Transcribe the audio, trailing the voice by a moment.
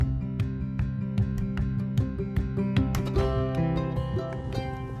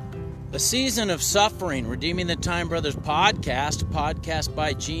A Season of Suffering, Redeeming the Time Brothers podcast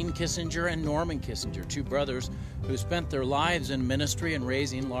by Gene Kissinger and Norman Kissinger, two brothers who spent their lives in ministry and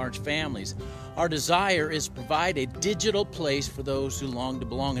raising large families. Our desire is to provide a digital place for those who long to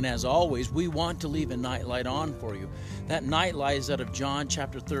belong, and as always, we want to leave a nightlight on for you. That nightlight is out of John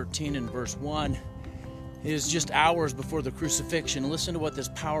chapter 13 and verse 1. It is just hours before the crucifixion. Listen to what this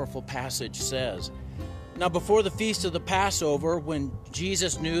powerful passage says. Now before the feast of the Passover, when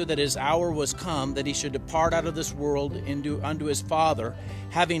Jesus knew that his hour was come, that he should depart out of this world unto his Father,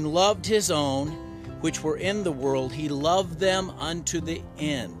 having loved his own, which were in the world, he loved them unto the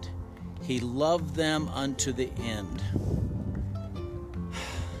end. He loved them unto the end.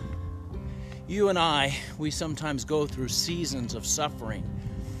 You and I, we sometimes go through seasons of suffering.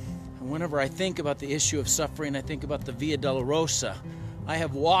 And whenever I think about the issue of suffering, I think about the Via Dolorosa. I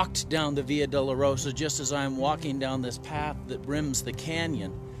have walked down the Via Dolorosa just as I am walking down this path that rims the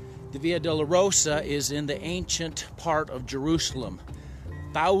canyon. The Via Dolorosa is in the ancient part of Jerusalem,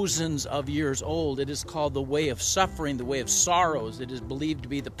 thousands of years old. It is called the Way of Suffering, the Way of Sorrows. It is believed to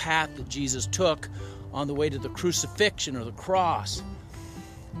be the path that Jesus took on the way to the crucifixion or the cross,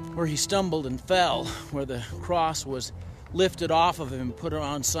 where he stumbled and fell, where the cross was lifted off of him and put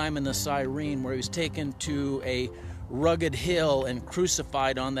on Simon the Cyrene, where he was taken to a rugged hill and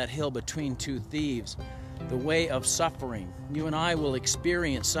crucified on that hill between two thieves. The way of suffering. You and I will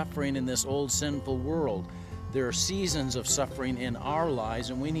experience suffering in this old sinful world. There are seasons of suffering in our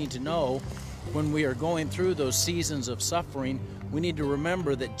lives, and we need to know when we are going through those seasons of suffering, we need to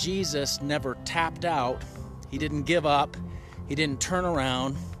remember that Jesus never tapped out. He didn't give up. He didn't turn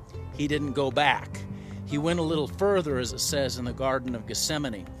around. He didn't go back. He went a little further, as it says in the Garden of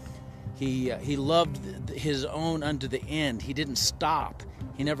Gethsemane. He loved his own unto the end. He didn't stop.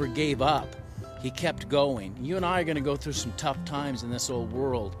 He never gave up. He kept going. You and I are going to go through some tough times in this old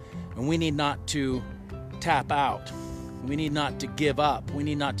world, and we need not to tap out. We need not to give up. We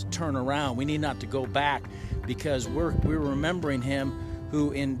need not to turn around. We need not to go back, because we're remembering him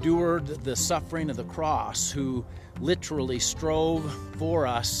who endured the suffering of the cross, who literally strove for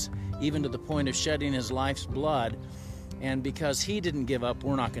us even to the point of shedding his life's blood. And because he didn't give up,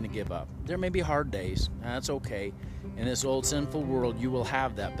 we're not going to give up. There may be hard days. That's okay. In this old sinful world, you will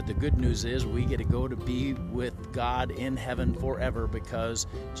have that. But the good news is we get to go to be with God in heaven forever because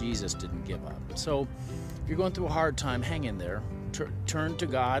Jesus didn't give up. So if you're going through a hard time, hang in there. Turn to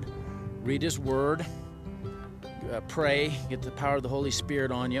God. Read his word. Pray. Get the power of the Holy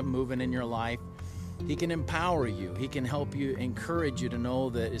Spirit on you, moving in your life. He can empower you. He can help you, encourage you to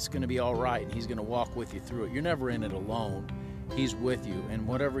know that it's going to be all right, and he's going to walk with you through it. You're never in it alone. He's with you, and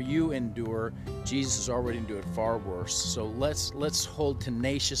whatever you endure, Jesus has already endured far worse. So let's hold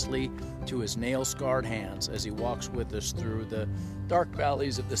tenaciously to his nail-scarred hands as he walks with us through the dark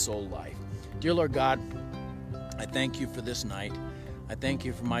valleys of this old life. Dear Lord God, I thank you for this night. I thank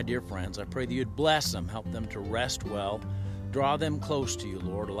you for my dear friends. I pray that you'd bless them, help them to rest well. Draw them close to you,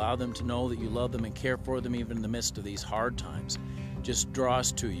 Lord. Allow them to know that you love them and care for them even in the midst of these hard times. Just draw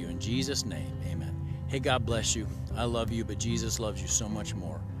us to you. In Jesus' name, amen. Hey, God bless you. I love you, but Jesus loves you so much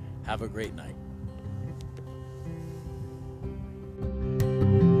more. Have a great night.